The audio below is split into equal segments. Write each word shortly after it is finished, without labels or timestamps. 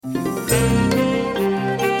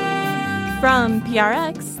From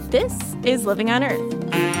PRX, this is Living on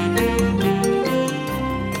Earth.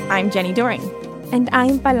 I'm Jenny Doring. And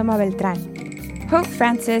I'm Paloma Beltran. Pope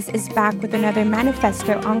Francis is back with another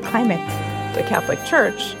manifesto on climate. The Catholic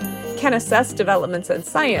Church can assess developments in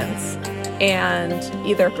science and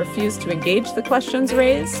either refuse to engage the questions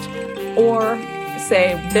raised or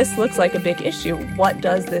say, this looks like a big issue. What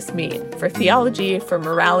does this mean for theology, for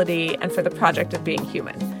morality, and for the project of being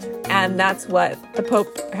human? And that's what the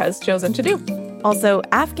Pope has chosen to do. Also,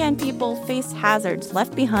 Afghan people face hazards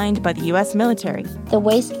left behind by the U.S. military. The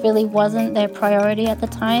waste really wasn't their priority at the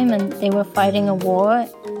time, and they were fighting a war.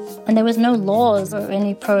 And there was no laws or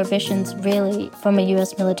any prohibitions, really, from a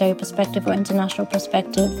U.S. military perspective or international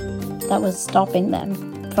perspective that was stopping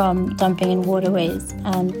them from dumping in waterways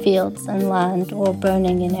and fields and land or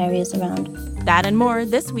burning in areas around. That and more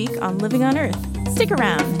this week on Living on Earth. Stick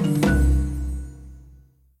around.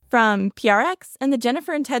 From PRX and the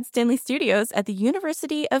Jennifer and Ted Stanley Studios at the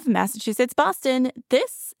University of Massachusetts, Boston,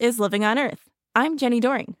 this is Living on Earth. I'm Jenny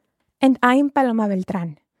Doring. And I'm Paloma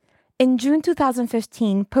Beltran. In June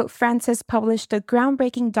 2015, Pope Francis published a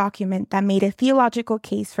groundbreaking document that made a theological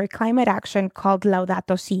case for climate action called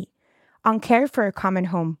Laudato Si, on care for a common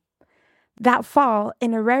home. That fall,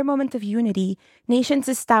 in a rare moment of unity, nations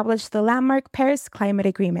established the landmark Paris Climate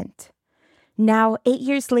Agreement. Now, 8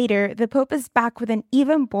 years later, the Pope is back with an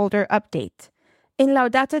even bolder update. In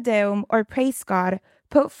Laudato Deum, or Praise God,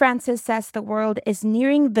 Pope Francis says the world is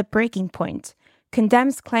nearing the breaking point,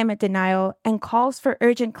 condemns climate denial, and calls for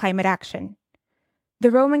urgent climate action.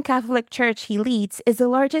 The Roman Catholic Church he leads is the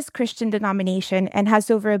largest Christian denomination and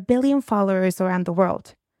has over 1 billion followers around the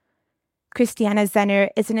world. Christiana Zenner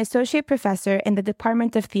is an associate professor in the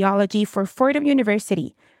Department of Theology for Fordham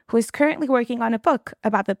University, who is currently working on a book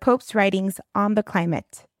about the Pope's writings on the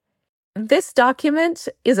climate. This document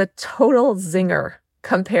is a total zinger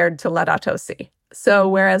compared to Laudato Si. So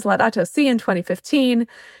whereas Laudato Si in 2015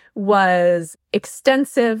 was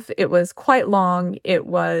extensive, it was quite long, it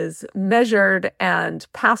was measured and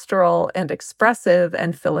pastoral and expressive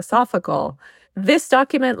and philosophical, this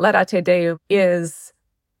document, Laudato Deum, is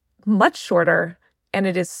much shorter, and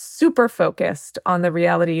it is super focused on the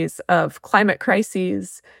realities of climate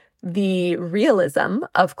crises, the realism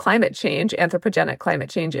of climate change, anthropogenic climate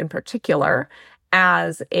change in particular,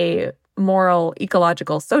 as a moral,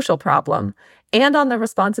 ecological, social problem, and on the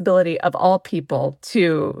responsibility of all people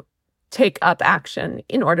to take up action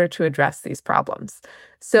in order to address these problems.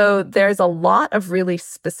 So there's a lot of really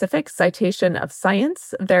specific citation of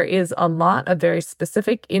science. There is a lot of very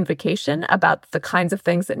specific invocation about the kinds of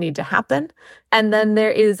things that need to happen. And then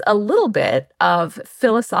there is a little bit of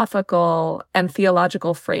philosophical and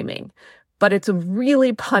theological framing. But it's a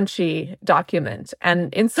really punchy document.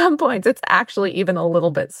 And in some points, it's actually even a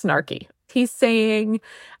little bit snarky. He's saying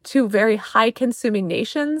to very high-consuming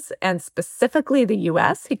nations, and specifically the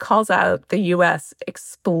U.S., he calls out the U.S.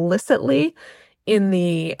 explicitly in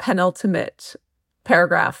the penultimate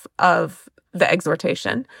paragraph of the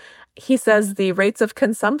exhortation. He says the rates of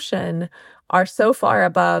consumption are so far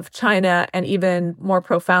above China and even more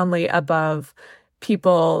profoundly above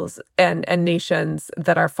peoples and nations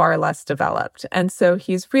that are far less developed. And so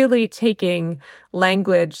he's really taking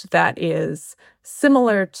language that is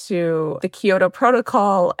similar to the Kyoto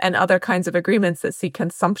Protocol and other kinds of agreements that see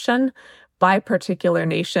consumption by particular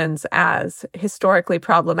nations as historically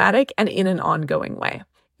problematic and in an ongoing way.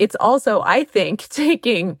 It's also, I think,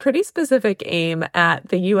 taking pretty specific aim at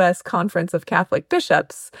the U.S. Conference of Catholic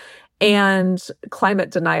Bishops and climate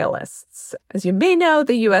denialists. As you may know,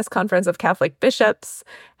 the U.S. Conference of Catholic Bishops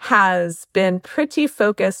has been pretty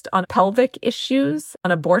focused on pelvic issues, on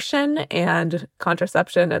abortion and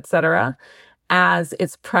contraception, etc., as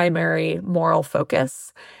its primary moral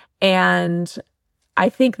focus. And I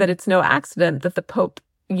think that it's no accident that the Pope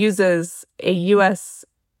uses a U.S.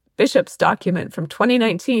 Bishop's document from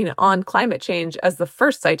 2019 on climate change as the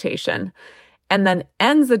first citation, and then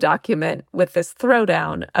ends the document with this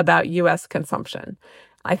throwdown about U.S. consumption.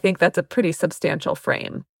 I think that's a pretty substantial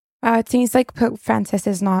frame. It seems like Pope Francis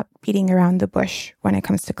is not beating around the bush when it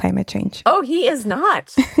comes to climate change. Oh, he is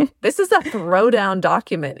not. This is a throwdown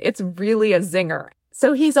document. It's really a zinger.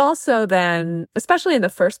 So he's also then, especially in the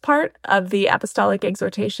first part of the apostolic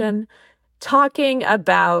exhortation, talking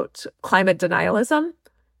about climate denialism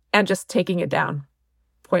and just taking it down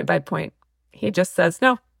point by point. He just says,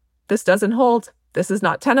 no, this doesn't hold. This is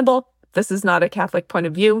not tenable. This is not a Catholic point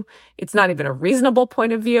of view. It's not even a reasonable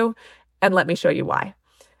point of view. And let me show you why.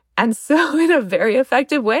 And so in a very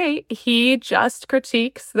effective way, he just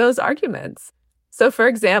critiques those arguments. So for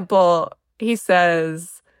example, he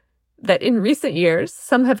says that in recent years,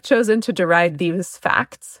 some have chosen to deride these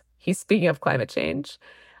facts. He's speaking of climate change.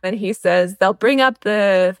 And he says they'll bring up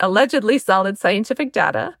the allegedly solid scientific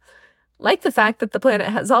data, like the fact that the planet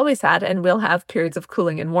has always had and will have periods of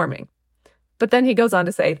cooling and warming. But then he goes on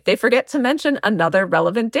to say, they forget to mention another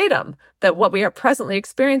relevant datum, that what we are presently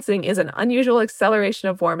experiencing is an unusual acceleration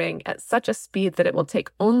of warming at such a speed that it will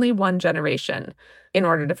take only one generation in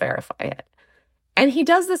order to verify it. And he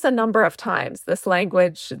does this a number of times, this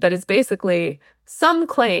language that is basically some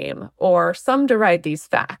claim or some deride these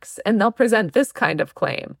facts, and they'll present this kind of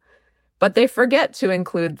claim. But they forget to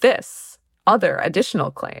include this other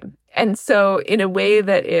additional claim. And so in a way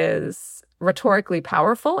that is rhetorically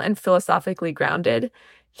powerful and philosophically grounded,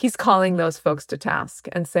 he's calling those folks to task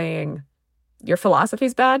and saying, your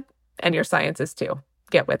philosophy's bad and your science is too.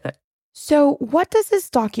 Get with it. So what does this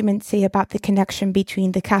document say about the connection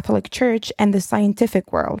between the Catholic Church and the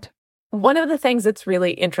scientific world? One of the things that's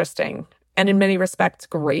really interesting and in many respects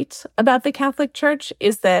great about the Catholic Church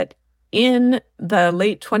is that in the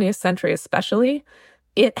late 20th century especially,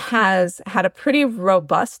 it has had a pretty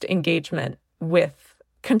robust engagement with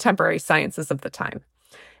contemporary sciences of the time.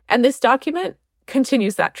 And this document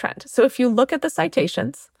continues that trend. So if you look at the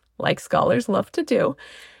citations, like scholars love to do,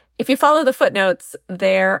 if you follow the footnotes,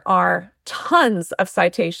 there are tons of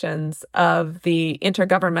citations of the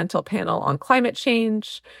Intergovernmental Panel on Climate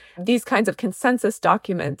Change, these kinds of consensus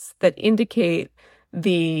documents that indicate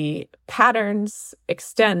the patterns,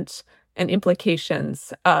 extent, and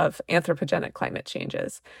implications of anthropogenic climate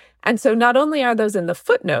changes. And so not only are those in the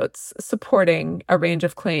footnotes supporting a range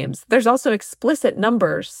of claims, there's also explicit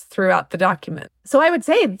numbers throughout the document. So I would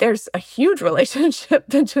say there's a huge relationship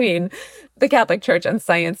between the Catholic Church and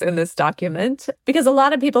science in this document, because a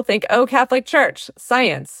lot of people think, oh, Catholic Church,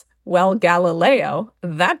 science. Well, Galileo,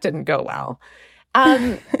 that didn't go well.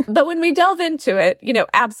 But when we delve into it,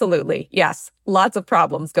 absolutely, yes, lots of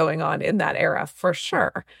problems going on in that era for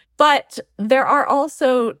sure. But there are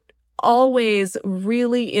also always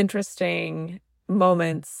really interesting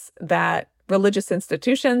moments that religious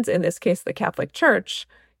institutions, in this case, the Catholic Church,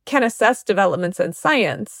 can assess developments in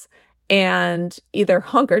science and either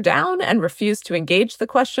hunker down and refuse to engage the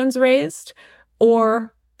questions raised,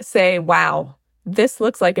 or say, wow, this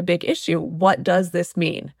looks like a big issue. What does this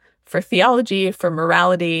mean for theology, for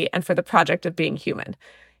morality, and for the project of being human?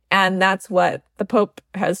 And that's what the Pope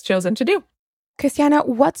has chosen to do. Christiana,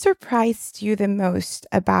 what surprised you the most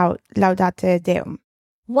about Laudate Deum?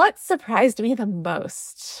 What surprised me the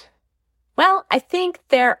most? Well, I think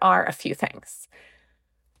there are a few things.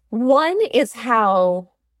 One is how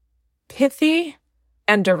pithy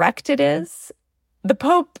and direct it is. The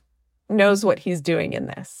Pope knows what he's doing in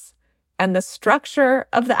this. And the structure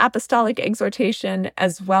of the apostolic exhortation,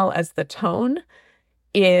 as well as the tone,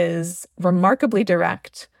 is remarkably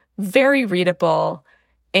direct, very readable,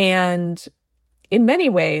 and in many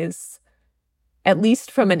ways, at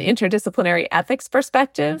least from an interdisciplinary ethics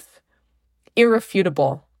perspective,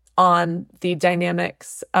 irrefutable on the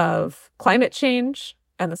dynamics of climate change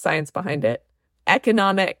and the science behind it,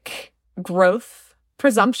 economic growth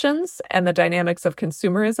presumptions and the dynamics of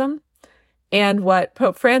consumerism, and what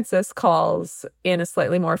Pope Francis calls, in a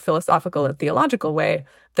slightly more philosophical and theological way,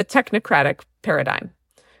 the technocratic paradigm,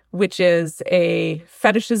 which is a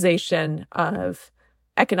fetishization of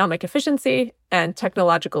economic efficiency and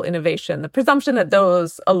technological innovation, the presumption that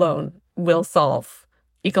those alone will solve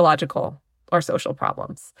ecological or social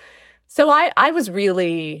problems. So I was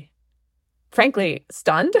really, frankly,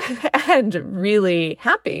 stunned and really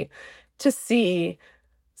happy to see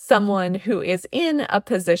someone who is in a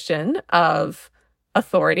position of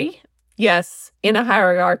authority, yes, in a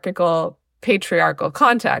hierarchical, patriarchal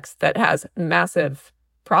context that has massive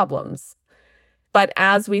problems. But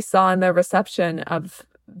as we saw in the reception of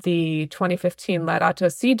the 2015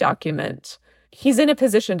 Laudato Si document, he's in a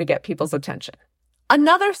position to get people's attention.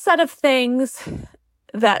 Another set of things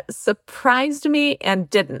that surprised me and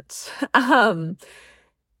didn't.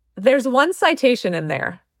 There's one citation in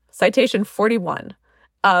there, citation 41,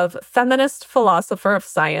 of feminist philosopher of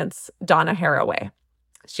science, Donna Haraway.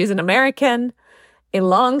 She's an American, a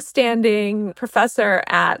long-standing professor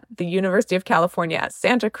at the University of California at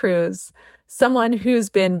Santa Cruz, someone who's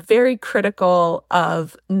been very critical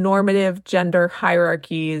of normative gender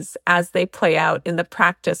hierarchies as they play out in the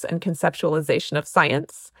practice and conceptualization of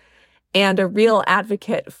science, and a real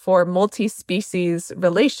advocate for multi-species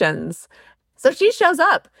relations. So she shows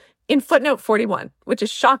up in footnote 41, which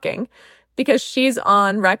is shocking because she's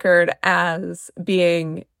on record as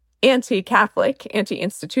being anti-Catholic,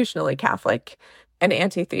 anti-institutionally Catholic, and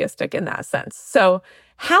anti-theistic in that sense. So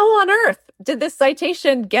how on earth did this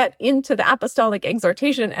citation get into the apostolic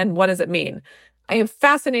exhortation, and what does it mean? I am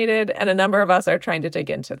fascinated, and a number of us are trying to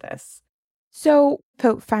dig into this. So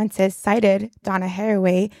Pope Francis cited Donna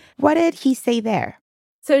Haraway. What did he say there?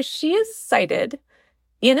 So she is cited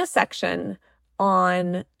in a section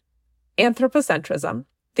on anthropocentrism,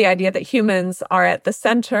 the idea that humans are at the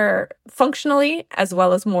center functionally as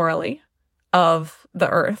well as morally of the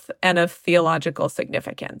earth and of theological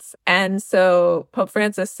significance. And so Pope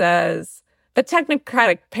Francis says the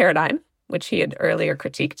technocratic paradigm, which he had earlier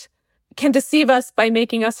critiqued, can deceive us by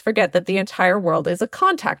making us forget that the entire world is a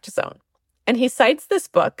contact zone. And he cites this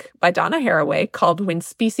book by Donna Haraway called When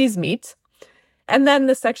Species Meet. And then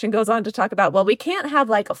the section goes on to talk about, well, we can't have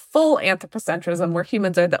like a full anthropocentrism where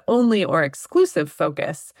humans are the only or exclusive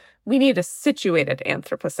focus. We need a situated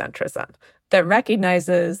anthropocentrism that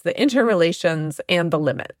recognizes the interrelations and the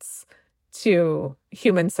limits to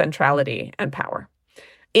human centrality and power.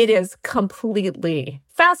 It is completely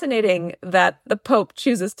fascinating that the Pope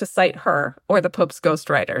chooses to cite her or the Pope's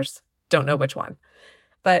ghostwriters. Don't know which one.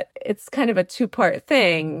 But it's kind of a two-part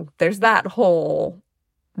thing. There's that whole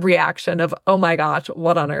reaction of, oh my gosh,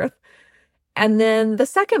 what on earth? And then the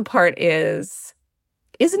second part is,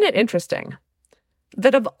 isn't it interesting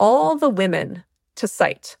that of all the women to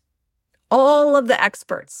cite, all of the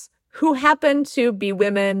experts who happen to be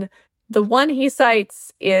women, the one he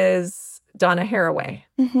cites is Donna Haraway,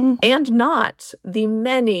 and not the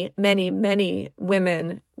many, many, many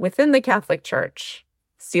women within the Catholic Church,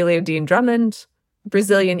 Celia Dean Drummond,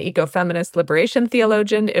 Brazilian ecofeminist liberation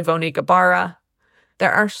theologian Ivone Gabarra.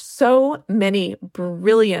 There are so many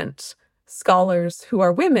brilliant scholars who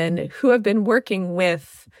are women who have been working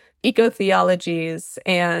with eco-theologies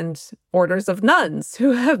and orders of nuns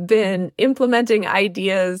who have been implementing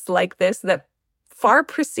ideas like this that far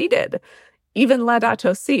preceded even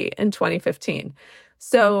Laudato Si in 2015.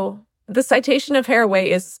 So the citation of Haraway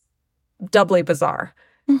is doubly bizarre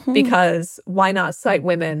because why not cite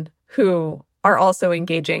women who are also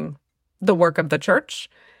engaging the work of the church?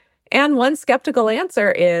 And one skeptical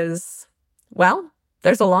answer is, well,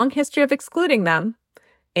 there's a long history of excluding them,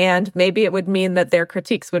 and maybe it would mean that their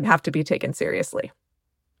critiques would have to be taken seriously.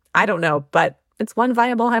 I don't know, but it's one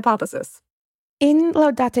viable hypothesis. In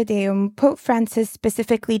Laudate Deum, Pope Francis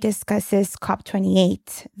specifically discusses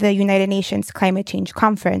COP28, the United Nations Climate Change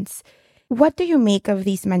Conference. What do you make of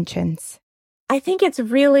these mentions? I think it's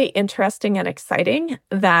really interesting and exciting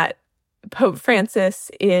that Pope Francis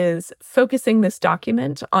is focusing this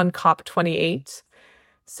document on COP28.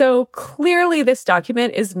 So clearly this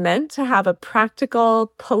document is meant to have a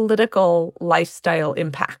practical political lifestyle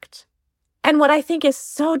impact. And what I think is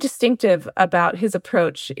so distinctive about his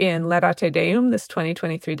approach in Laudate Deum, this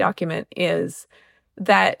 2023 document, is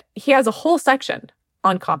that he has a whole section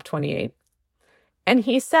on COP28. And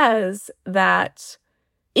he says that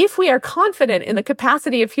if we are confident in the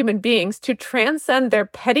capacity of human beings to transcend their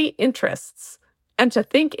petty interests and to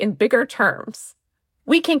think in bigger terms,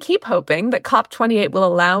 we can keep hoping that COP28 will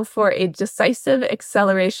allow for a decisive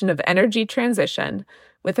acceleration of energy transition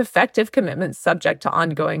with effective commitments subject to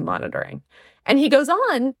ongoing monitoring. And he goes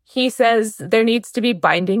on, he says there needs to be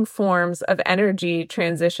binding forms of energy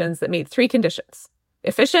transitions that meet three conditions: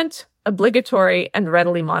 efficient, obligatory, and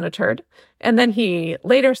readily monitored. And then he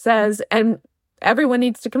later says, and everyone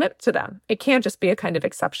needs to commit to them. It can't just be a kind of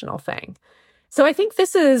exceptional thing. So I think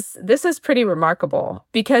this is pretty remarkable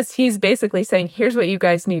because he's basically saying, here's what you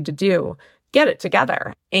guys need to do. Get it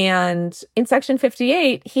together. And in section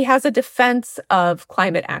 58, he has a defense of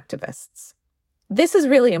climate activists. This is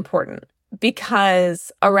really important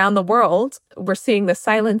because around the world, we're seeing the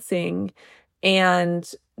silencing and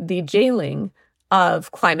the jailing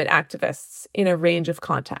of climate activists in a range of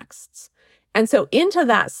contexts. And so into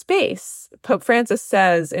that space, Pope Francis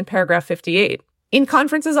says in paragraph 58, in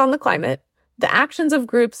conferences on the climate, the actions of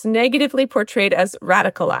groups negatively portrayed as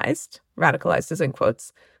radicalized is in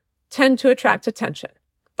quotes, tend to attract attention.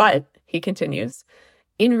 But, he continues,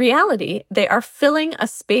 in reality, they are filling a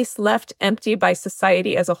space left empty by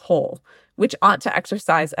society as a whole, which ought to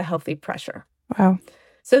exercise a healthy pressure. Wow.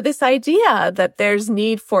 So this idea that there's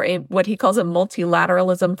need for what he calls a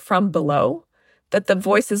multilateralism from below, that the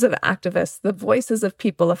voices of activists, the voices of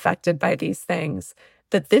people affected by these things,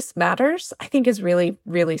 that this matters, I think is really,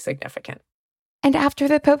 really significant. And after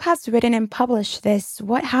the Pope has written and published this,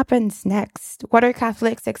 what happens next? What are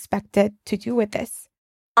Catholics expected to do with this?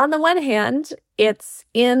 On the one hand, it's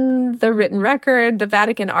in the written record, the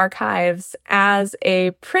Vatican archives, as a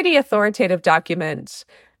pretty authoritative document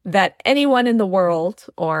that anyone in the world,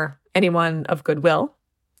 or anyone of goodwill,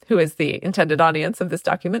 who is the intended audience of this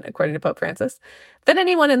document, according to Pope Francis, that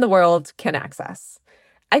anyone in the world can access.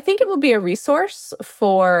 I think it will be a resource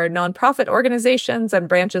for nonprofit organizations and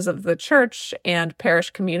branches of the church and parish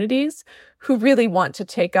communities who really want to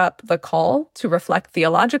take up the call to reflect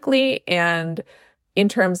theologically and in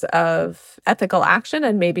terms of ethical action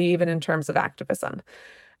and maybe even in terms of activism.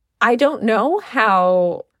 I don't know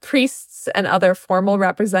how priests and other formal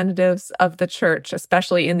representatives of the church,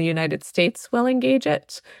 especially in the United States, will engage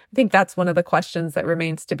it. I think that's one of the questions that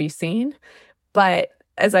remains to be seen. But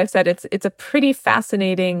as I've said, it's a pretty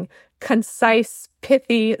fascinating, concise,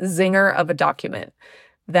 pithy zinger of a document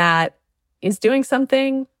that is doing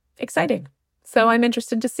something exciting. So I'm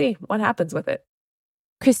interested to see what happens with it.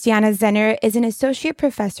 Christiana Zenner is an associate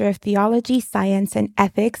professor of theology, science, and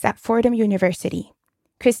ethics at Fordham University.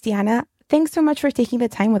 Christiana, thanks so much for taking the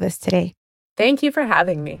time with us today. Thank you for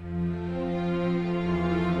having me.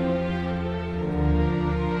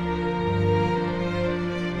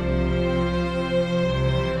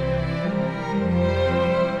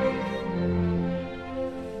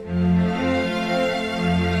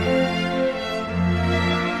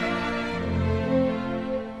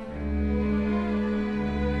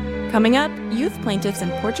 Coming up, youth plaintiffs in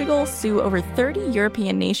Portugal sue over 30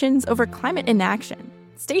 European nations over climate inaction.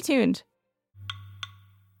 Stay tuned.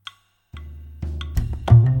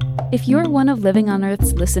 If you're one of Living on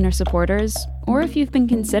Earth's listener supporters, or if you've been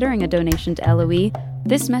considering a donation to LOE,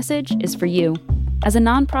 this message is for you. As a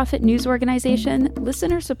nonprofit news organization,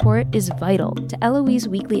 listener support is vital to LOE's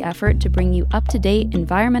weekly effort to bring you up-to-date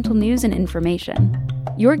environmental news and information.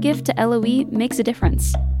 Your gift to LOE makes a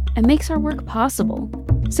difference and makes our work possible.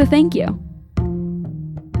 So thank you.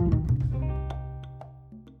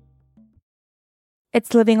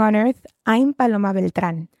 It's Living on Earth. I'm Paloma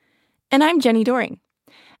Beltran. And I'm Jenny Doring.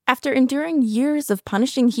 After enduring years of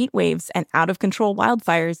punishing heat waves and out-of-control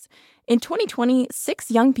wildfires, in 2020,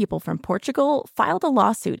 6 young people from Portugal filed a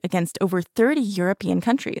lawsuit against over 30 European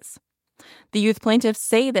countries. The youth plaintiffs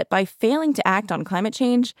say that by failing to act on climate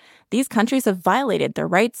change, these countries have violated their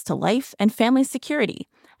rights to life and family security,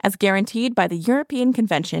 as guaranteed by the European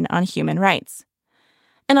Convention on Human Rights.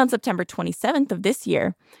 And on September 27th of this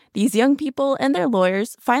year, these young people and their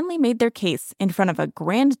lawyers finally made their case in front of a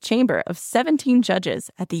grand chamber of 17 judges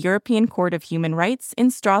at the European Court of Human Rights in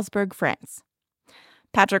Strasbourg, France.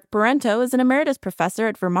 Patrick Parento is an emeritus professor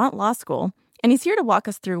at Vermont Law School, and he's here to walk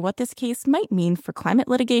us through what this case might mean for climate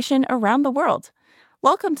litigation around the world.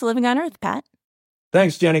 Welcome to Living on Earth, Pat.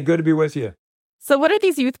 Thanks, Jenny. Good to be with you. So what are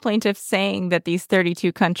these youth plaintiffs saying that these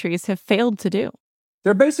 32 countries have failed to do?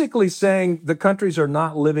 They're basically saying the countries are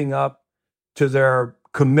not living up to their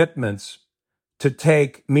commitments to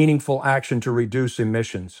take meaningful action to reduce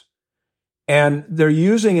emissions. And they're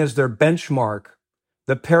using as their benchmark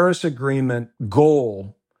the Paris Agreement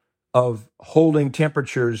goal of holding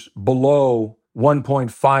temperatures below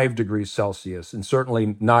 1.5 degrees Celsius and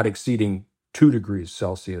certainly not exceeding 2 degrees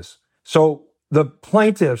Celsius. So the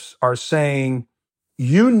plaintiffs are saying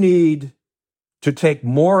you need to take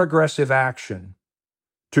more aggressive action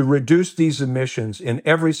to reduce these emissions in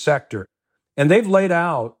every sector. And they've laid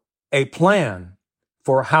out a plan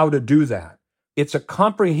for how to do that. It's a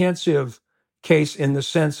comprehensive case in the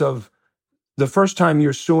sense of the first time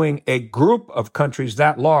you're suing a group of countries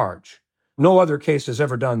that large. No other case has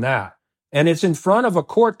ever done that. And it's in front of a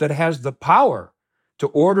court that has the power to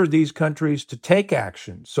order these countries to take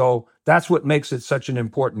action. So that's what makes it such an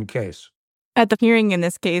important case. At the hearing in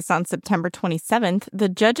this case on September 27th, the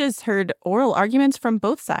judges heard oral arguments from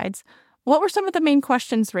both sides. What were some of the main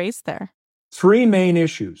questions raised there? 3 main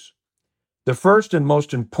issues. The first and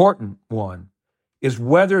most important one is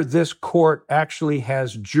whether this court actually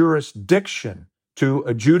has jurisdiction to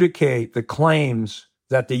adjudicate the claims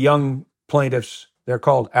that the young plaintiffs, they're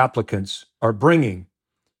called applicants, are bringing.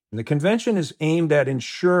 And the convention is aimed at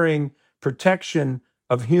ensuring protection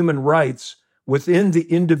of human rights within the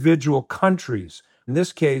individual countries. In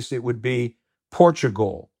this case, it would be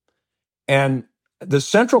Portugal. And the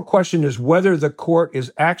central question is whether the court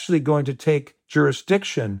is actually going to take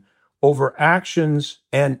jurisdiction over actions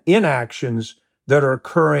and inactions that are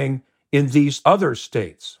occurring in these other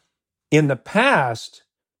states. In the past,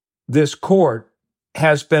 this court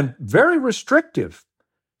has been very restrictive.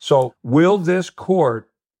 So will this court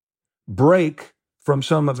break from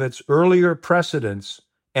some of its earlier precedents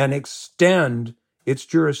and extend its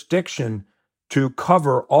jurisdiction to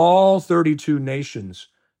cover all 32 nations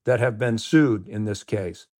that have been sued in this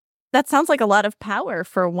case? That sounds like a lot of power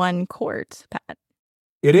for one court, Pat.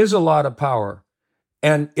 It is a lot of power.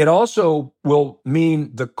 And it also will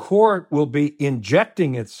mean the court will be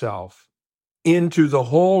injecting itself into the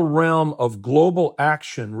whole realm of global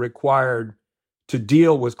action required to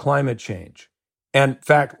deal with climate change. And in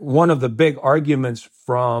fact, one of the big arguments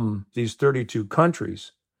from these 32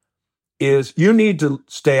 countries is you need to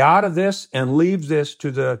stay out of this and leave this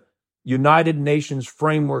to the United Nations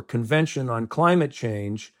Framework Convention on Climate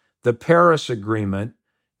Change, the Paris Agreement,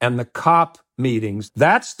 and the COP meetings.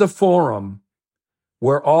 That's the forum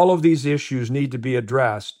where all of these issues need to be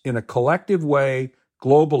addressed in a collective way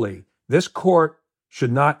globally. This court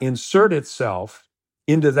should not insert itself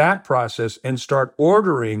into that process and start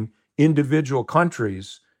ordering individual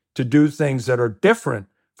countries to do things that are different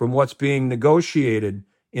from what's being negotiated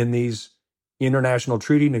in these international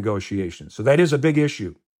treaty negotiations. So that is a big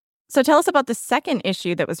issue. So tell us about the second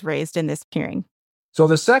issue that was raised in this hearing. So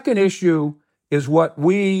the second issue is what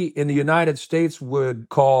we in the United States would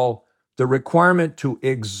call the requirement to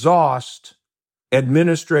exhaust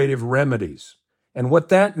administrative remedies. And what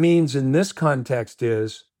that means in this context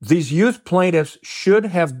is these youth plaintiffs should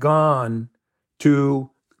have gone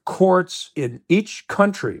to courts in each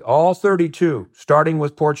country, all 32, starting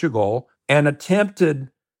with Portugal, and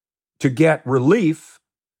attempted to get relief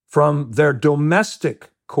from their domestic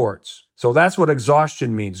courts. So that's what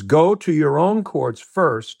exhaustion means. Go to your own courts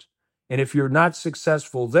first, and if you're not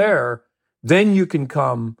successful there, then you can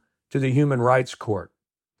come to the Human Rights Court.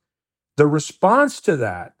 The response to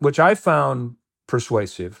that, which I found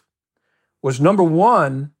persuasive, was number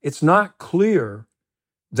one, it's not clear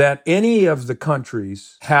that any of the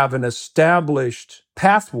countries have an established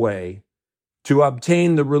pathway to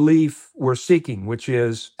obtain the relief we're seeking, which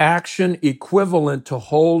is action equivalent to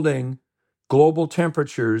holding global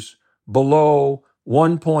temperatures below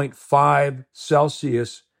 1.5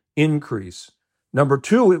 Celsius increase. Number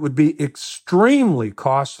two, it would be extremely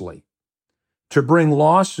costly to bring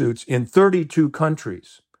lawsuits in 32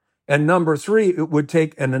 countries. And number three, it would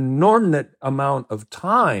take an inordinate amount of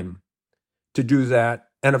time to do that.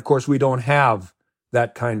 And of course, we don't have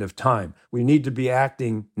that kind of time. We need to be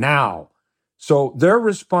acting now. So their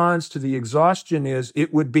response to the exhaustion is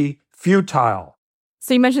it would be futile.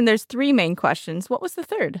 So you mentioned there's three main questions. What was the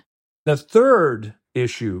third? The third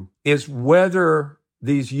issue is whether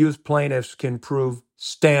these youth plaintiffs can prove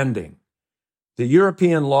standing. The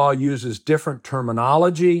European law uses different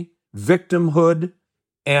terminology, victimhood,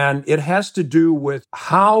 and it has to do with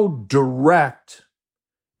how direct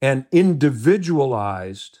and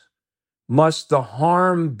individualized must the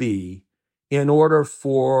harm be in order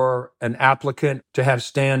for an applicant to have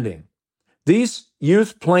standing. These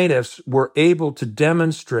youth plaintiffs were able to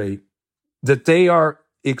demonstrate that they are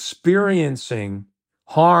experiencing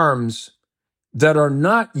harms that are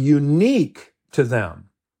not unique to them,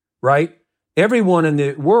 right? Everyone in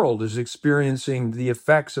the world is experiencing the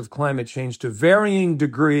effects of climate change to varying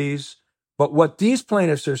degrees. But what these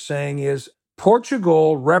plaintiffs are saying is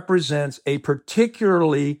Portugal represents a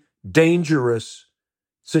particularly dangerous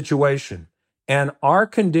situation, and our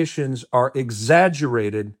conditions are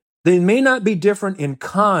exaggerated. They may not be different in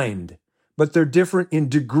kind, but they're different in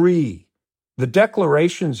degree. The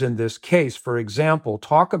declarations in this case, for example,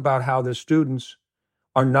 talk about how the students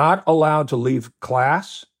are not allowed to leave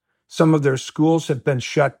class. Some of their schools have been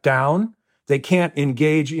shut down. They can't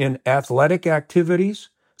engage in athletic activities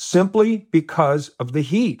simply because of the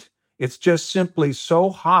heat. It's just simply so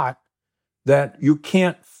hot that you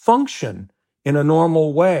can't function in a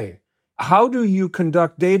normal way. How do you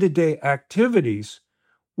conduct day-to-day activities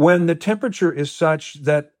when the temperature is such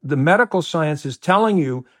that the medical science is telling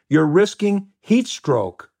you you're risking heat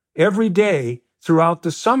stroke every day throughout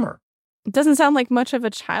the summer? It doesn't sound like much of a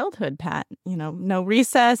childhood, Pat. No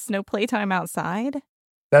recess, no playtime outside.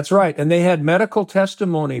 That's right. And they had medical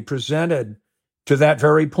testimony presented to that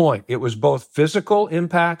very point. It was both physical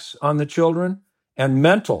impacts on the children and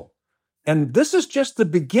mental. And this is just the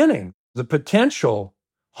beginning. The potential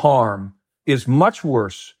harm is much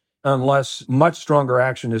worse unless much stronger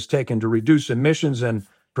action is taken to reduce emissions and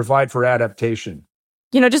provide for adaptation.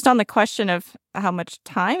 Just on the question of how much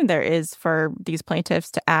time there is for these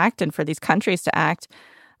plaintiffs to act and for these countries to act,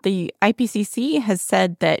 the IPCC has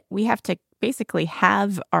said that we have to basically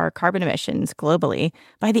halve our carbon emissions globally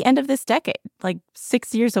by the end of this decade, like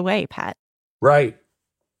 6 years away, Pat. Right.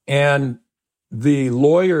 And the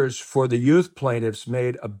lawyers for the youth plaintiffs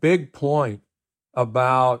made a big point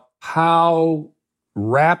about how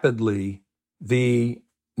rapidly the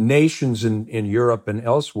nations in Europe and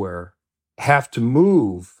elsewhere have to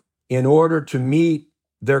move in order to meet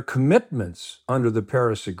their commitments under the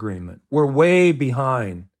Paris Agreement. We're way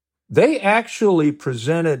behind. They actually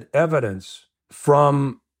presented evidence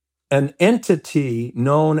from an entity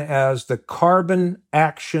known as the Carbon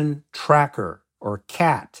Action Tracker, or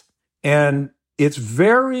CAT. And it's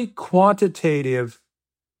very quantitative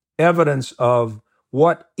evidence of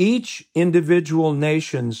what each individual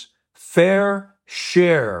nation's fair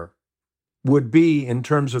share would be in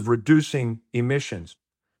terms of reducing emissions.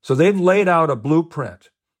 So they've laid out a blueprint.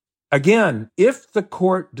 Again, if the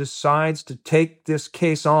court decides to take this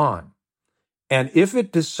case on, and if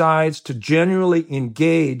it decides to genuinely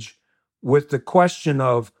engage with the question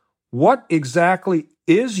of what exactly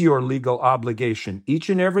is your legal obligation, each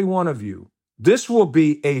and every one of you, this will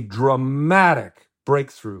be a dramatic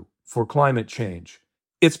breakthrough for climate change.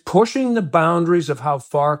 It's pushing the boundaries of how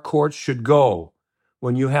far courts should go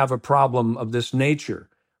when you have a problem of this nature.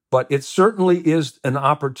 But it certainly is an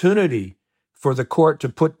opportunity for the court to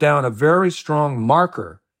put down a very strong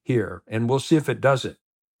marker here, and we'll see if it does it.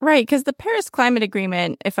 Right, because the Paris Climate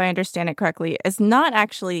Agreement, if I understand it correctly, is not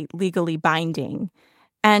actually legally binding.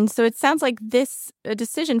 And so it sounds like a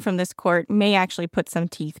decision from this court may actually put some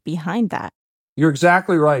teeth behind that. You're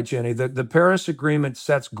exactly right, Jenny. The Paris Agreement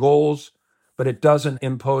sets goals, but it doesn't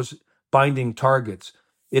impose binding targets.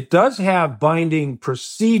 It does have binding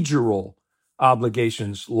procedural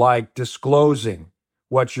obligations like disclosing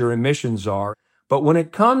what your emissions are. But when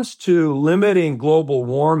it comes to limiting global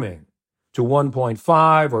warming to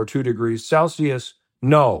 1.5 or 2 degrees Celsius,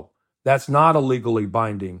 no, that's not a legally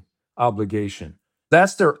binding obligation.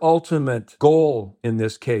 That's their ultimate goal in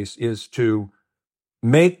this case, is to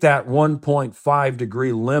make that 1.5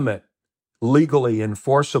 degree limit legally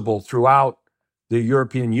enforceable throughout the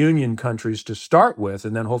European Union countries to start with,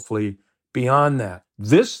 and then hopefully beyond that.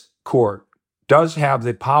 This court does have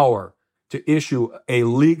the power to issue a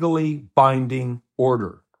legally binding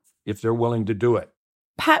order if they're willing to do it.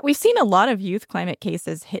 Pat, we've seen a lot of youth climate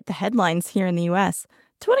cases hit the headlines here in the U.S.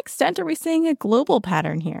 To what extent are we seeing a global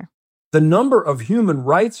pattern here? The number of human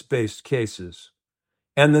rights-based cases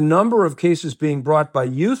and the number of cases being brought by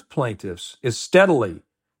youth plaintiffs is steadily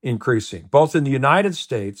increasing, both in the United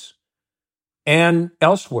States and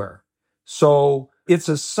elsewhere. So it's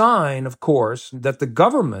a sign, of course, that the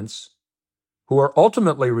governments who are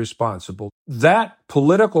ultimately responsible, that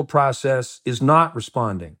political process is not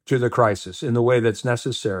responding to the crisis in the way that's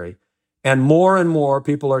necessary. And more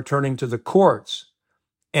people are turning to the courts,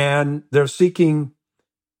 and they're seeking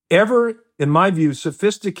ever, in my view,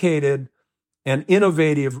 sophisticated and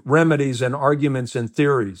innovative remedies and arguments and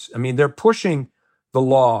theories. I mean, they're pushing the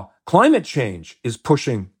law. Climate change is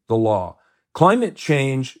pushing the law. Climate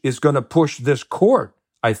change is going to push this court,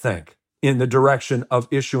 I think, in the direction of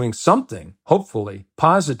issuing something, hopefully,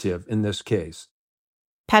 positive in this case.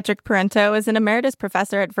 Patrick Parento is an emeritus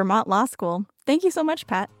professor at Vermont Law School. Thank you so much,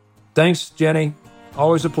 Pat. Thanks, Jenny.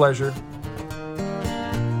 Always a pleasure.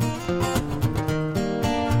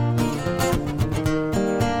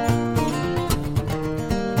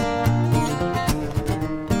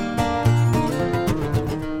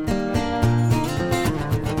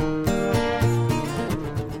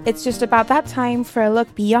 It's just about that time for a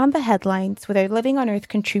look beyond the headlines with our Living on Earth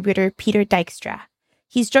contributor, Peter Dykstra.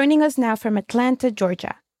 He's joining us now from Atlanta,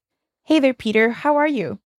 Georgia. Hey there, Peter. How are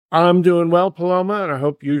you? I'm doing well, Paloma, and I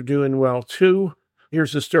hope you're doing well, too.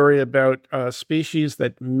 Here's a story about a species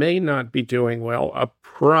that may not be doing well, a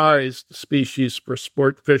prized species for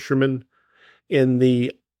sport fishermen in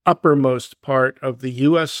the uppermost part of the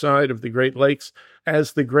U.S. side of the Great Lakes.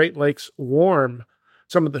 As the Great Lakes warm,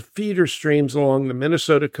 some of the feeder streams along the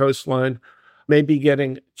Minnesota coastline may be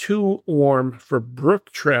getting too warm for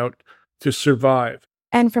brook trout to survive.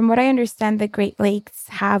 And from what I understand, the Great Lakes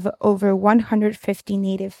have over 150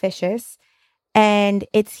 native fishes, and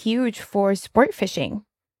it's huge for sport fishing.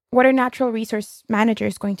 What are natural resource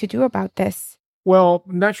managers going to do about this? Well,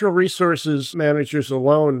 natural resources managers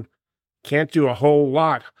alone can't do a whole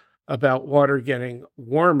lot about water getting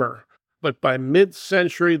warmer. But by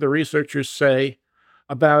mid-century, the researchers say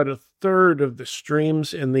about a third of the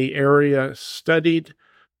streams in the area studied,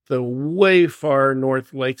 the way far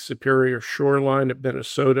north Lake Superior shoreline of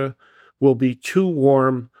Minnesota, will be too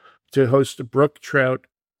warm to host a brook trout.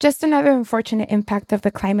 Just another unfortunate impact of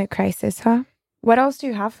the climate crisis, huh? What else do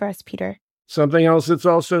you have for us, Peter? Something else that's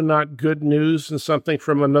also not good news, and something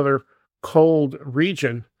from another cold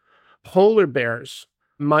region. Polar bears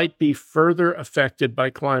might be further affected by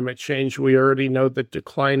climate change. We already know that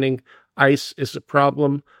declining ice is a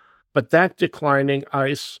problem, but that declining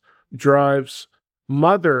ice drives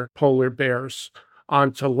mother polar bears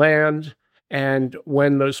onto land. And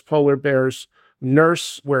when those polar bears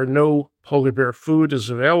nurse where no polar bear food is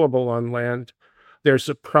available on land, there's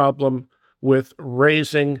a problem with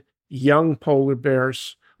raising young polar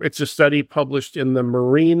bears. It's a study published in the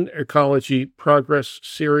Marine Ecology Progress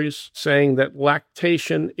series saying that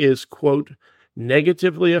lactation is, quote,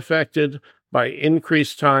 negatively affected by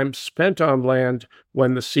increased time spent on land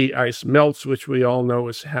when the sea ice melts, which we all know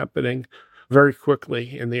is happening very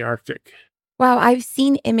quickly in the Arctic. Wow, I've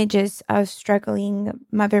seen images of struggling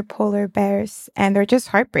mother polar bears, and they're just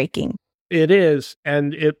heartbreaking. It is,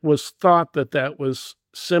 and it was thought that that was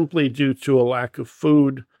simply due to a lack of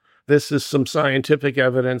food. This is some scientific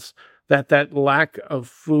evidence that that lack of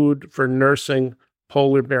food for nursing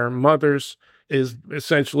polar bear mothers is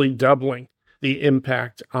essentially doubling the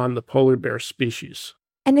impact on the polar bear species.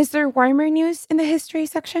 And is there warmer news in the history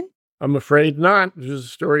section? I'm afraid not. There's a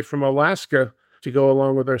story from Alaska to go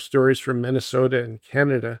along with our stories from Minnesota and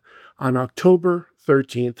Canada. On October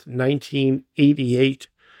 13th, 1988,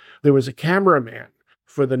 there was a cameraman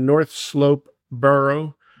for the North Slope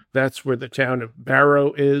Borough. That's where the town of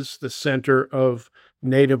Barrow is, the center of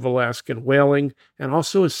Native Alaskan whaling, and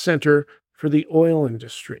also a center for the oil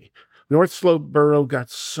industry. North Slope Borough got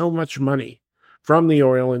so much money from the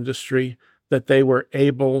oil industry that they were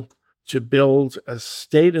able to build a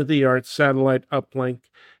state-of-the-art satellite uplink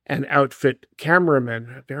and outfit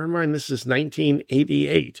cameramen. Bear in mind, this is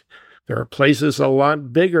 1988. There are places a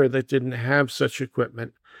lot bigger that didn't have such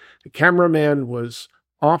equipment. The cameraman was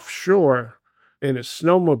offshore in a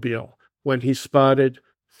snowmobile when he spotted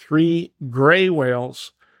 3 gray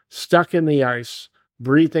whales stuck in the ice,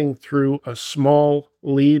 breathing through a small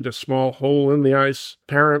lead, a small hole in the ice,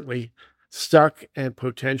 apparently stuck and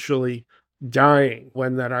potentially dying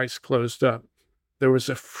when that ice closed up. There was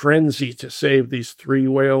a frenzy to save these 3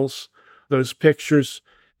 whales. Those pictures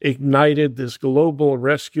ignited this global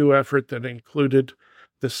rescue effort that included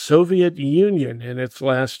the Soviet Union in its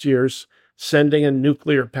last years sending a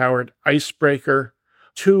nuclear-powered icebreaker.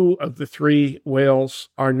 2 of the 3 whales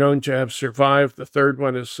are known to have survived. The third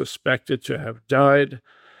one is suspected to have died.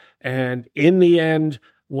 And in the end,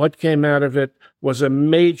 what came out of it was a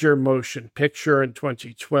major motion picture in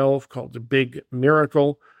 2012 called The Big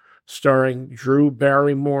Miracle, starring Drew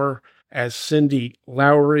Barrymore as Cindy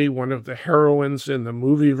Lowry, one of the heroines in the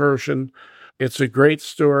movie version. It's a great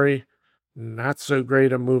story, not so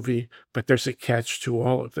great a movie, but there's a catch to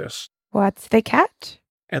all of this. What's the catch?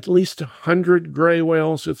 At least 100 gray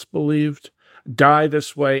whales, it's believed, die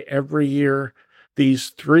this way every year.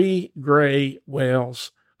 These 3 gray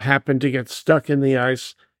whales happen to get stuck in the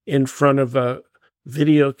ice in front of a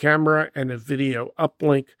video camera and a video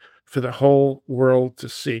uplink for the whole world to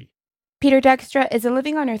see. Peter Dykstra is a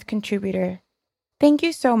Living on Earth contributor. Thank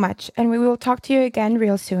you so much, and we will talk to you again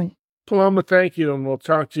real soon. Paloma, thank you, and we'll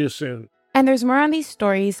talk to you soon. And there's more on these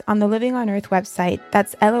stories on the Living on Earth website.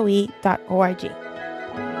 That's LOE.org.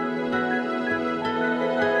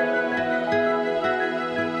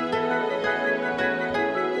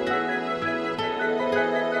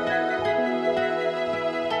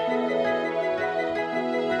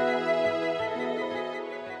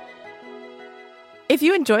 If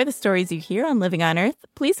you enjoy the stories you hear on Living on Earth,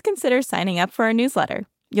 please consider signing up for our newsletter.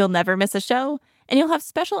 You'll never miss a show, and you'll have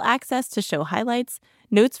special access to show highlights,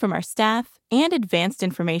 notes from our staff, and advanced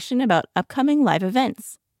information about upcoming live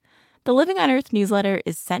events. The Living on Earth newsletter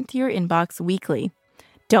is sent to your inbox weekly.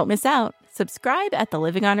 Don't miss out. Subscribe at the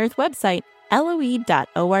Living on Earth website,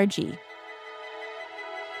 LOE.org.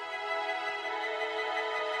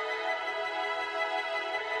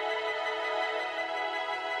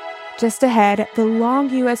 Just ahead, the long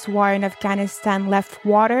U.S. war in Afghanistan left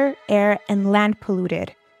water, air, and land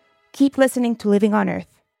polluted. Keep listening to Living on Earth.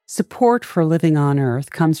 Support for Living on Earth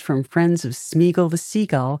comes from friends of Smeagol the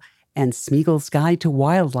Seagull and Smeagol's Guide to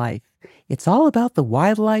Wildlife. It's all about the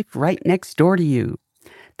wildlife right next door to you.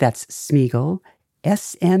 That's Smeagol,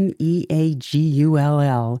 Smeagull,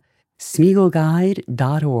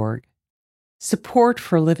 SmeagolGuide.org. Support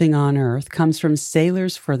for Living on Earth comes from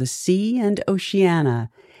Sailors for the Sea and Oceana,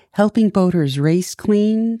 helping boaters race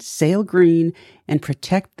clean, sail green, and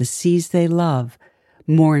protect the seas they love.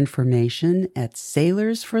 More information at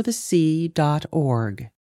sailorsforthesea.org.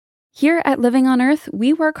 Here at Living on Earth,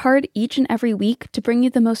 we work hard each and every week to bring you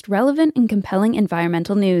the most relevant and compelling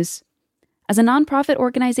environmental news. As a nonprofit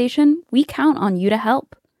organization, we count on you to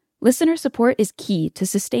help. Listener support is key to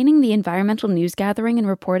sustaining the environmental news gathering and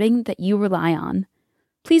reporting that you rely on.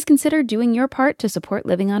 Please consider doing your part to support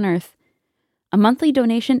Living on Earth. A monthly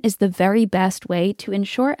donation is the very best way to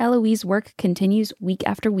ensure LOE's work continues week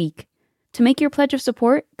after week. To make your pledge of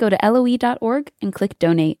support, go to LOE.org and click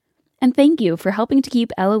Donate. And thank you for helping to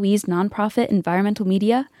keep LOE's nonprofit environmental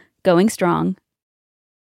media going strong.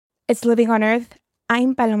 It's Living on Earth.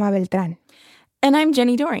 I'm Paloma Beltran. And I'm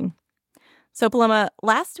Jenny Doring. So, Paloma,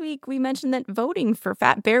 last week we mentioned that voting for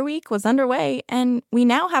Fat Bear Week was underway, and we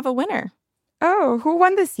now have a winner. Oh, who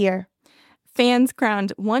won this year? Fans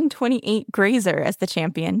crowned 128 Grazer as the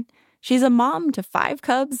champion. She's a mom to 5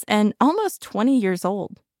 cubs and almost 20 years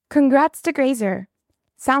old. Congrats to Grazer.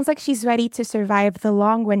 Sounds like she's ready to survive the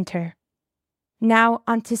long winter. Now,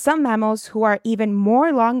 on to some mammals who are even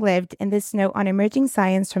more long-lived in this note on emerging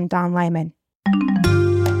science from Don Lyman.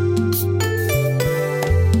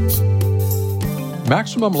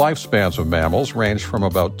 Maximum lifespans of mammals range from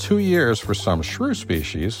about 2 years for some shrew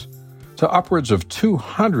species to upwards of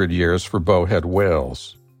 200 years for bowhead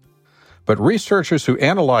whales. But researchers who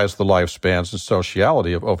analyzed the lifespans and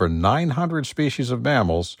sociality of over 900 species of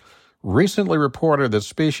mammals recently reported that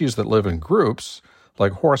species that live in groups,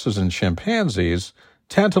 like horses and chimpanzees,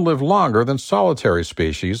 tend to live longer than solitary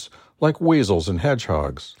species, like weasels and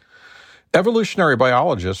hedgehogs. Evolutionary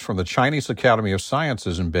biologists from the Chinese Academy of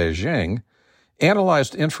Sciences in Beijing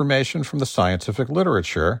analyzed information from the scientific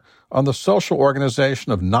literature on the social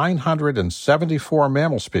organization of 974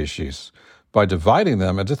 mammal species by dividing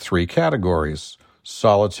them into 3 categories: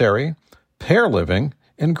 solitary, pair living,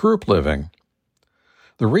 and group living.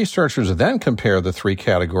 The researchers then compared the 3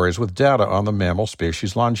 categories with data on the mammal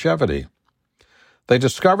species longevity. They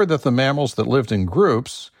discovered that the mammals that lived in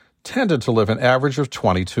groups tended to live an average of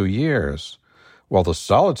 22 years, while the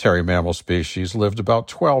solitary mammal species lived about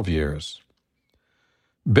 12 years.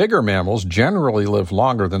 Bigger mammals generally live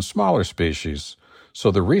longer than smaller species,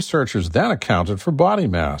 so the researchers then accounted for body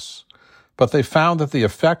mass. But they found that the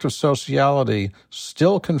effect of sociality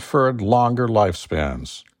still conferred longer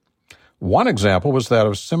lifespans. One example was that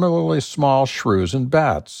of similarly small shrews and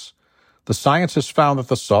bats. The scientists found that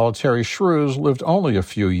the solitary shrews lived only a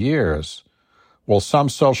few years, while some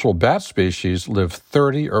social bat species lived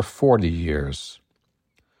 30 or 40 years.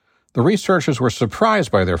 The researchers were surprised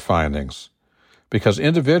by their findings, because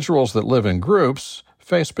individuals that live in groups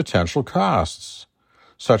face potential costs,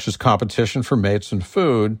 such as competition for mates and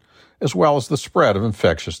food, as well as the spread of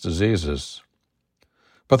infectious diseases.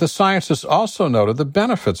 But the scientists also noted the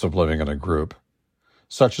benefits of living in a group,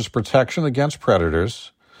 such as protection against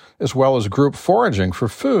predators, as well as group foraging for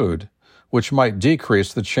food, which might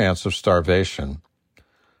decrease the chance of starvation.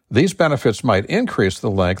 These benefits might increase the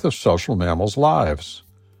length of social mammals' lives.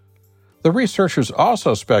 The researchers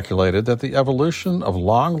also speculated that the evolution of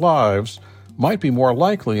long lives might be more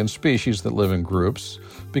likely in species that live in groups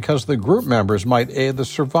because the group members might aid the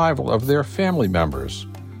survival of their family members,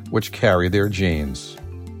 which carry their genes.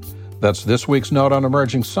 That's this week's Note on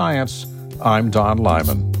Emerging Science. I'm Don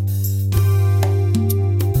Lyman.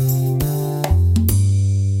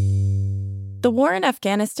 The war in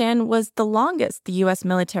Afghanistan was the longest the U.S.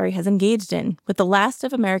 military has engaged in, with the last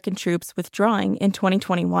of American troops withdrawing in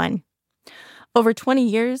 2021. Over 20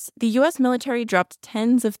 years, the U.S. military dropped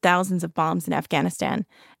tens of thousands of bombs in Afghanistan,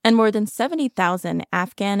 and more than 70,000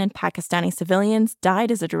 Afghan and Pakistani civilians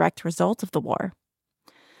died as a direct result of the war.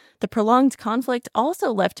 The prolonged conflict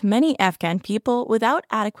also left many Afghan people without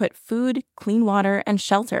adequate food, clean water, and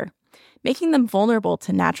shelter, making them vulnerable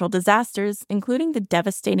to natural disasters, including the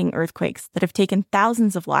devastating earthquakes that have taken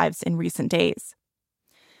thousands of lives in recent days.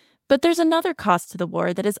 But there's another cost to the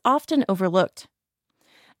war that is often overlooked.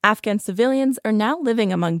 Afghan civilians are now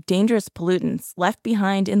living among dangerous pollutants left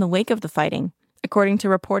behind in the wake of the fighting, according to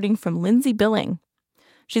reporting from Lindsay Billing.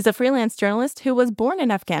 She's a freelance journalist who was born in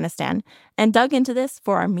Afghanistan and dug into this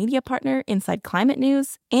for our media partner Inside Climate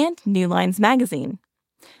News and New Lines magazine.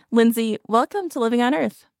 Lindsay, welcome to Living on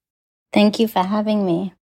Earth. Thank you for having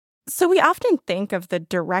me. So we often think of the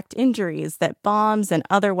direct injuries that bombs and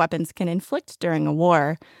other weapons can inflict during a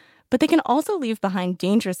war, but they can also leave behind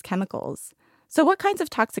dangerous chemicals. So what kinds of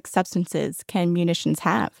toxic substances can munitions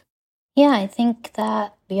have? Yeah, I think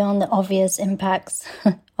that beyond the obvious impacts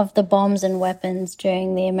of the bombs and weapons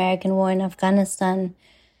during the American war in Afghanistan,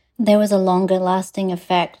 there was a longer lasting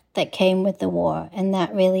effect that came with the war, and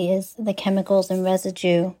that really is the chemicals and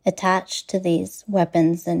residue attached to these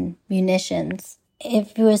weapons and munitions.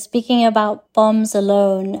 If we were speaking about bombs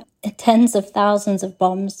alone, tens of thousands of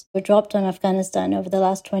bombs were dropped on Afghanistan over the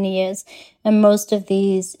last 20 years, and most of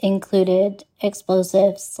these included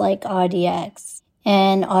explosives like RDX.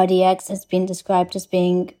 And RDX has been described as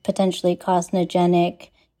being potentially carcinogenic.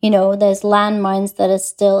 You know, there's landmines that are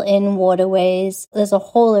still in waterways. There's a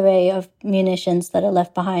whole array of munitions that are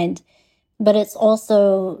left behind. But it's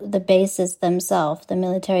also the bases themselves, the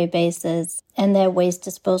military bases, and their waste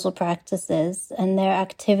disposal practices and their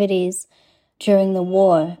activities during the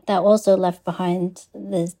war that also left behind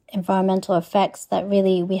the environmental effects that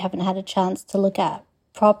really we haven't had a chance to look at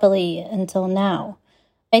properly until now.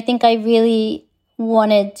 I think I really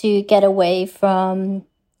wanted to get away from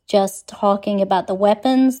just talking about the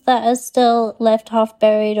weapons that are still left half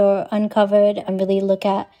buried or uncovered and really look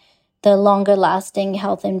at the longer lasting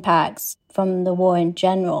health impacts from the war in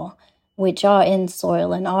general. which are in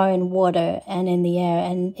soil and are in water and in the air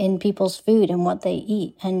and in people's food and what they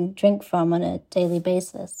eat and drink from on a daily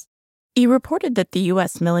basis. You reported that the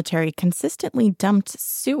U.S. military consistently dumped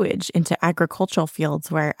sewage into agricultural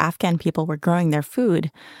fields where Afghan people were growing their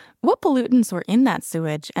food. What pollutants were in that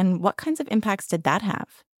sewage, and what kinds of impacts did that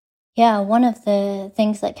have? Yeah, one of the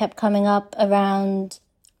things that kept coming up around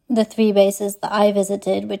the 3 bases that I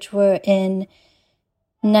visited, which were in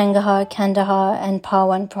Nangarhar, Kandahar, and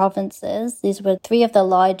Parwan provinces. These were 3 of the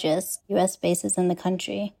largest U.S. bases in the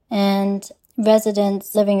country. And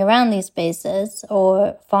residents living around these bases,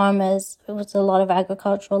 or farmers, it was a lot of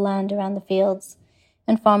agricultural land around the fields,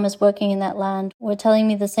 and farmers working in that land were telling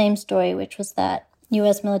me the same story, which was that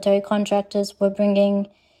U.S. military contractors were bringing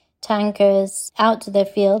tankers out to their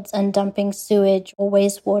fields and dumping sewage or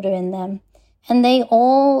wastewater in them. And they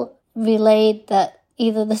all relayed that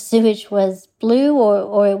either the sewage was blue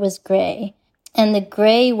or it was gray. And the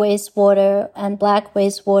gray wastewater and black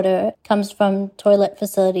wastewater comes from toilet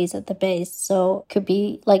facilities at the base. So it could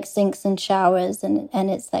be like sinks and showers, and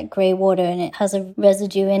it's that gray water, and it has a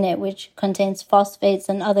residue in it which contains phosphates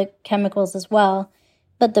and other chemicals as well.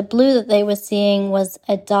 But the blue that they were seeing was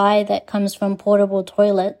a dye that comes from portable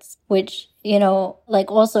toilets, which,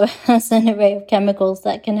 also has an array of chemicals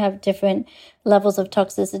that can have different levels of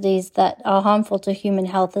toxicities that are harmful to human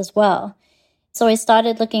health as well. So I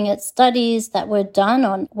started looking at studies that were done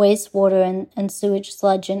on wastewater and sewage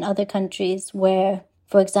sludge in other countries where,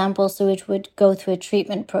 for example, sewage would go through a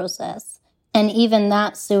treatment process. And even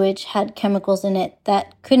that sewage had chemicals in it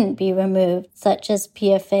that couldn't be removed, such as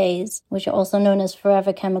PFAs, which are also known as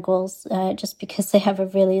forever chemicals, just because they have a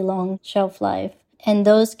really long shelf life. And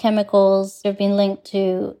those chemicals have been linked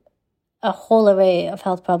to a whole array of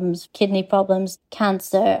health problems, kidney problems,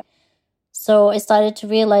 cancer. So I started to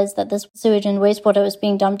realize that this sewage and wastewater that was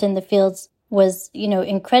being dumped in the fields was,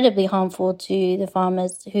 incredibly harmful to the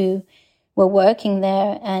farmers who were working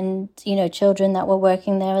there and, children that were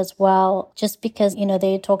working there as well, just because,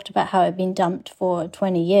 they had talked about how it had been dumped for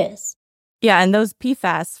 20 years. Yeah, and those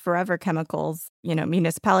PFAS, forever chemicals,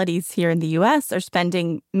 municipalities here in the U.S. are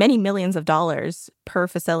spending many millions of dollars per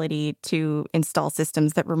facility to install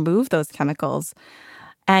systems that remove those chemicals.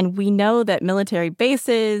 And we know that military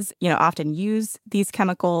bases, often use these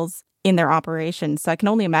chemicals in their operations. So I can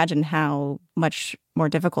only imagine how much more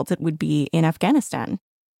difficult it would be in Afghanistan.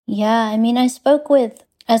 Yeah, I spoke with,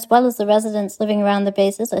 as well as the residents living around the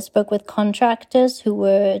bases, I spoke with contractors who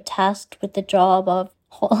were tasked with the job of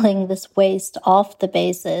hauling this waste off the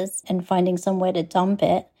bases and finding somewhere to dump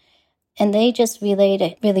it. And they just relayed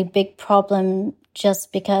a really big problem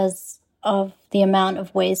just because of the amount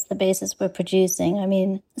of waste the bases were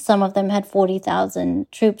producing. Some of them had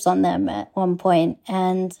 40,000 troops on them at one point,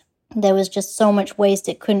 and there was just so much waste,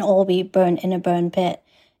 it couldn't all be burnt in a burn pit.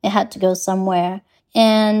 It had to go somewhere.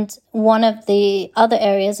 And one of the other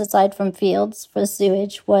areas, aside from fields for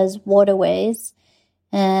sewage, was waterways.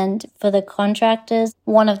 And for the contractors,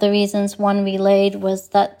 one of the reasons one relayed was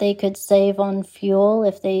that they could save on fuel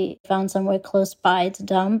if they found somewhere close by to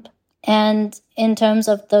dump. And in terms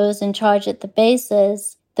of those in charge at the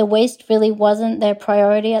bases, the waste really wasn't their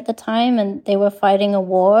priority at the time, and they were fighting a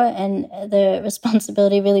war, and the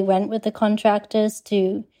responsibility really went with the contractors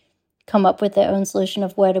to come up with their own solution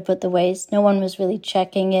of where to put the waste. No one was really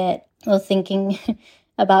checking it or thinking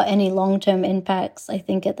about any long-term impacts, I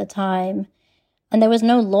think, at the time. And there was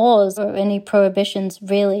no laws or any prohibitions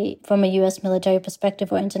really from a U.S. military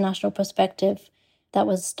perspective or international perspective that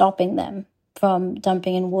was stopping them from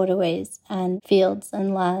dumping in waterways and fields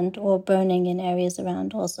and land or burning in areas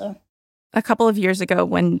around also. A couple of years ago,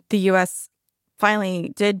 when the U.S.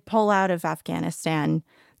 finally did pull out of Afghanistan,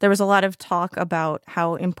 there was a lot of talk about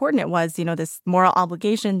how important it was, this moral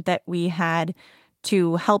obligation that we had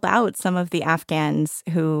to help out some of the Afghans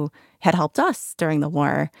who had helped us during the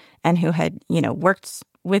war and who had, worked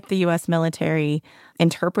with the U.S. military,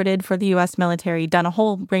 interpreted for the U.S. military, done a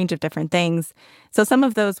whole range of different things. So some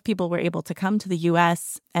of those people were able to come to the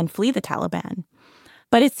U.S. and flee the Taliban.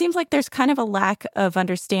 But it seems like there's kind of a lack of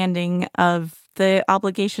understanding of the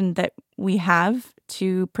obligation that we have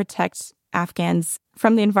to protect Afghans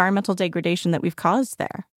from the environmental degradation that we've caused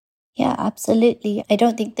there. Yeah, absolutely. I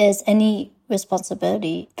don't think there's any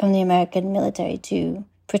responsibility from the American military to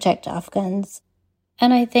protect Afghans.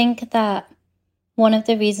 And I think that one of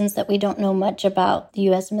the reasons that we don't know much about the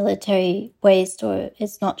U.S. military waste, or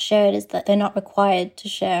it's not shared, is that they're not required to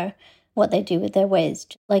share what they do with their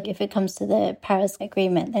waste. Like if it comes to the Paris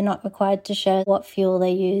Agreement, they're not required to share what fuel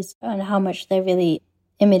they use and how much they're really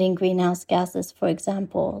emitting greenhouse gases, for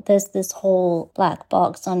example. There's this whole black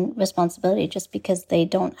box on responsibility just because they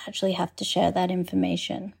don't actually have to share that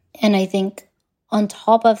information. And I think on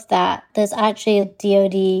top of that, there's actually a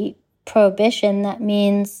DoD prohibition that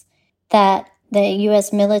means that the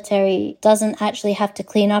US military doesn't actually have to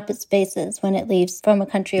clean up its bases when it leaves from a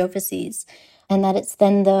country overseas, and that it's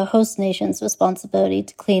then the host nation's responsibility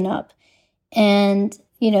to clean up. And,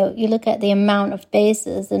 you look at the amount of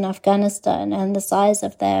bases in Afghanistan and the size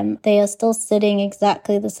of them, they are still sitting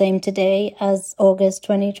exactly the same today as August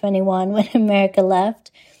 2021 when America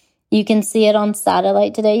left. You can see it on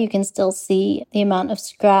satellite today. You can still see the amount of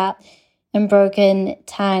scrap and broken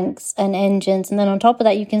tanks and engines. And then on top of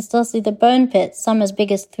that, you can still see the burn pits, some as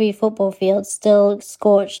big as 3 football fields, still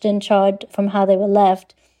scorched and charred from how they were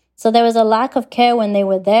left. So there was a lack of care when they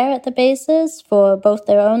were there at the bases for both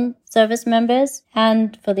their own service members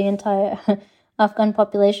and for the entire Afghan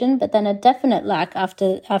population, but then a definite lack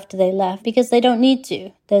after they left because they don't need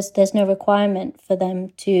to. There's no requirement for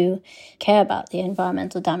them to care about the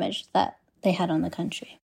environmental damage that they had on the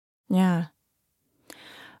country. Yeah.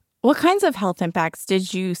 What kinds of health impacts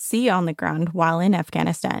did you see on the ground while in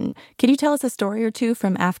Afghanistan? Can you tell us a story or two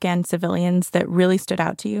from Afghan civilians that really stood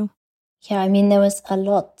out to you? Yeah, I mean, there was a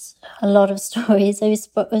lot of stories. I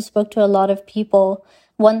spoke to a lot of people.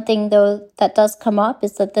 One thing, though, that does come up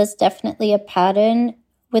is that there's definitely a pattern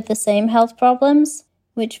with the same health problems,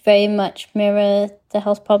 which very much mirror the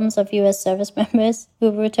health problems of U.S. service members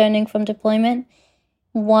who were returning from deployment.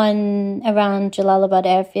 One around Jalalabad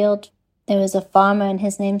airfield, there was a farmer, and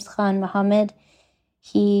his name's Khan Mohammed.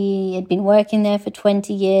 He had been working there for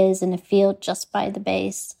 20 years in a field just by the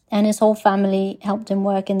base, and his whole family helped him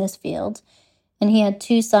work in this field. And he had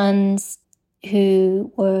 2 sons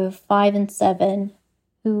who were 5 and 7,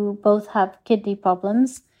 who both have kidney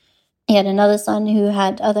problems. He had another son who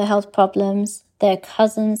had other health problems. Their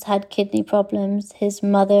cousins had kidney problems. His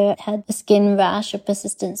mother had a skin rash, a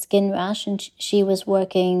persistent skin rash, and she was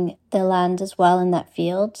working the land as well in that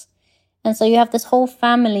field. And so you have this whole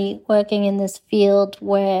family working in this field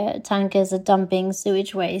where tankers are dumping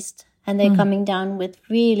sewage waste, and they're coming down with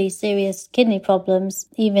really serious kidney problems,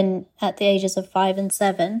 even at the ages of 5 and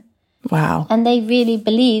 7. Wow. And they really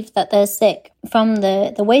believe that they're sick from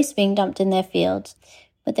the waste being dumped in their field.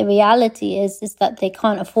 But the reality is that they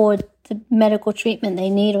can't afford the medical treatment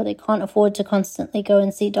they need, or they can't afford to constantly go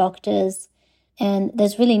and see doctors. And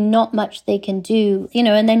there's really not much they can do,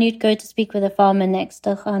 and then you'd go to speak with a farmer next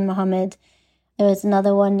to Khan Mohammed. There was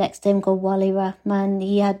another one next to him called Wali Rahman.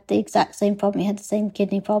 He had the exact same problem. He had the same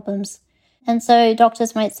kidney problems. And so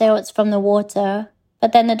doctors might say, it's from the water.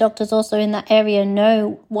 But then the doctors also in that area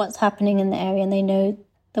know what's happening in the area, and they know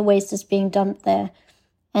the waste is being dumped there.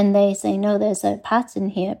 And they say, no, there's a pattern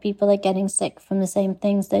here. People are getting sick from the same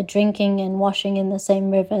things. They're drinking and washing in the same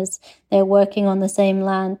rivers. They're working on the same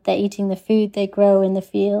land. They're eating the food they grow in the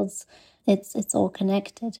fields. It's all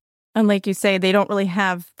connected. And like you say, they don't really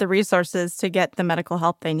have the resources to get the medical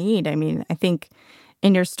help they need. I mean, I think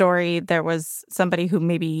in your story, there was somebody who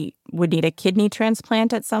maybe would need a kidney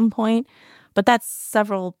transplant at some point, but that's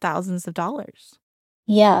several thousands of dollars.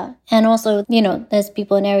 Yeah. And also, there's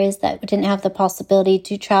people in areas that didn't have the possibility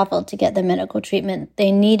to travel to get the medical treatment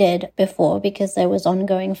they needed before because there was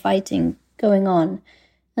ongoing fighting going on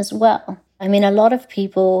as well. I mean, a lot of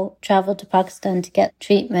people travel to Pakistan to get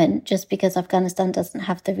treatment just because Afghanistan doesn't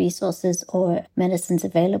have the resources or medicines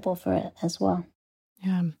available for it as well.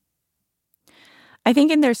 Yeah. I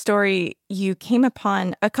think in their story, you came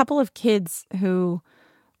upon a couple of kids who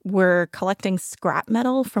were collecting scrap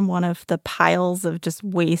metal from one of the piles of just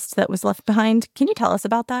waste that was left behind. Can you tell us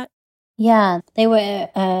about that? Yeah, they were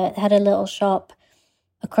had a little shop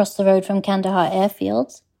across the road from Kandahar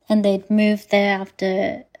airfield, and they'd moved there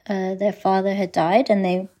after their father had died, and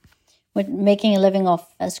they were making a living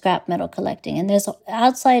off scrap metal collecting. And there's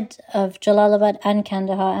outside of Jalalabad and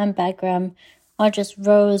Kandahar and Bagram are just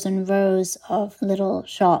rows and rows of little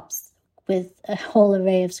shops with a whole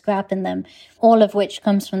array of scrap in them, all of which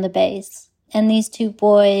comes from the base. And these 2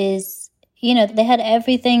 boys, they had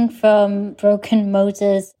everything from broken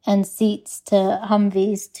motors and seats to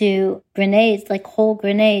Humvees to grenades, like whole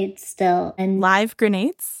grenades still. And live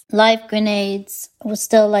grenades? Live grenades were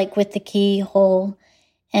still with the keyhole,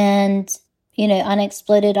 and,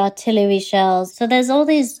 unexploded artillery shells. So there's all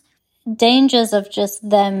these dangers of just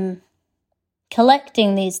them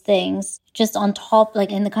collecting these things just on top,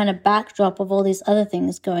 in the kind of backdrop of all these other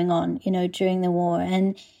things going on, during the war.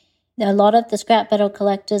 And a lot of the scrap metal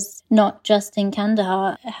collectors, not just in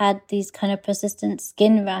Kandahar, had these kind of persistent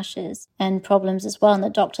skin rashes and problems as well. And the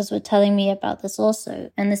doctors were telling me about this also.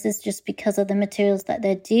 And this is just because of the materials that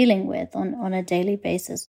they're dealing with on a daily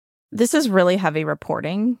basis. This is really heavy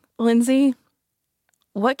reporting, Lindsay.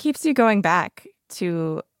 What keeps you going back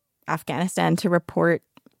to Afghanistan to report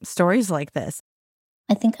stories like this?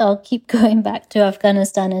 I think I'll keep going back to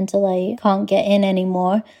Afghanistan until I can't get in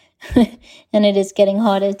anymore. And it is getting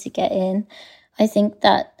harder to get in. I think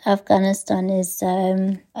that Afghanistan is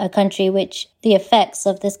a country which the effects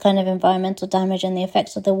of this kind of environmental damage and the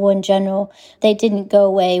effects of the war in general, they didn't go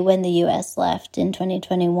away when the US left in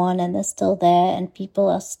 2021, and they're still there, and people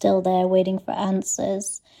are still there waiting for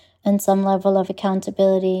answers and some level of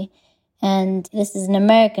accountability. And this is an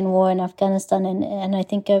American war in Afghanistan, and I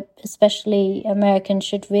think especially Americans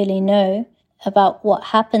should really know about what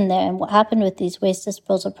happened there and what happened with these waste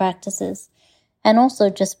disposal practices. And also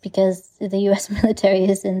just because the US military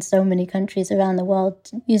is in so many countries around the world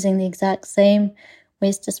using the exact same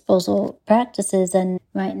waste disposal practices. And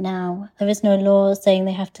right now, there is no law saying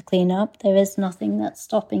they have to clean up. There is nothing that's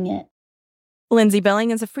stopping it. Lindsay Belling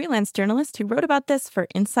is a freelance journalist who wrote about this for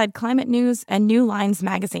Inside Climate News and New Lines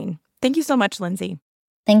magazine. Thank you so much, Lindsay.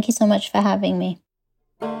 Thank you so much for having me.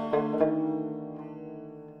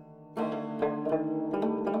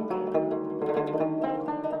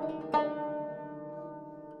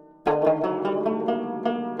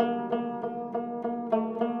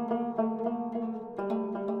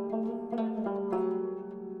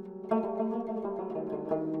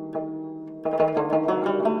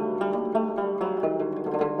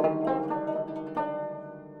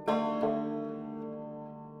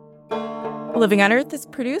 Living on Earth is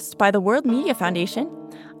produced by the World Media Foundation.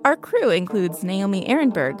 Our crew includes Naomi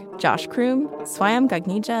Ehrenberg, Josh Kroom, Swayam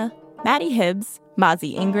Gagnija, Maddie Hibbs,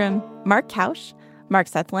 Mazi Ingram, Mark Kausch, Mark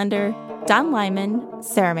Sethlender, Don Lyman,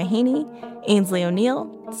 Sarah Mahaney, Ainsley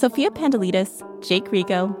O'Neill, Sophia Pandelides, Jake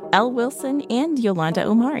Rico, Elle Wilson, and Yolanda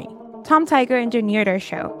Omari. Tom Tiger engineered our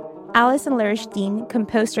show. Allison Lirish-Dean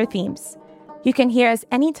composed our themes. You can hear us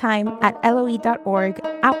anytime at LOE.org,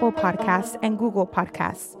 Apple Podcasts, and Google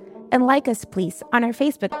Podcasts. And like us, please, on our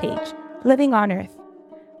Facebook page, Living on Earth.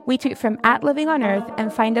 We tweet from @LivingOnEarth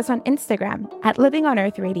and find us on Instagram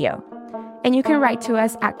 @LivingOnEarthRadio. And you can write to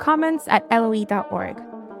us at comments@LOE.org.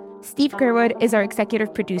 Steve Gerwood is our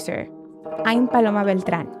executive producer. I'm Paloma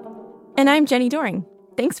Beltran. And I'm Jenny Doring.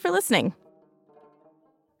 Thanks for listening.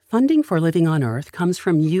 Funding for Living on Earth comes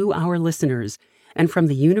from you, our listeners, and from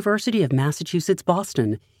the University of Massachusetts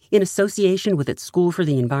Boston, in association with its School for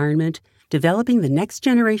the Environment, developing the next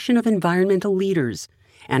generation of environmental leaders,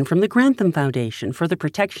 and from the Grantham Foundation for the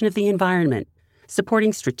Protection of the Environment,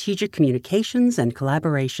 supporting strategic communications and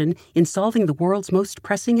collaboration in solving the world's most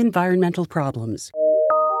pressing environmental problems.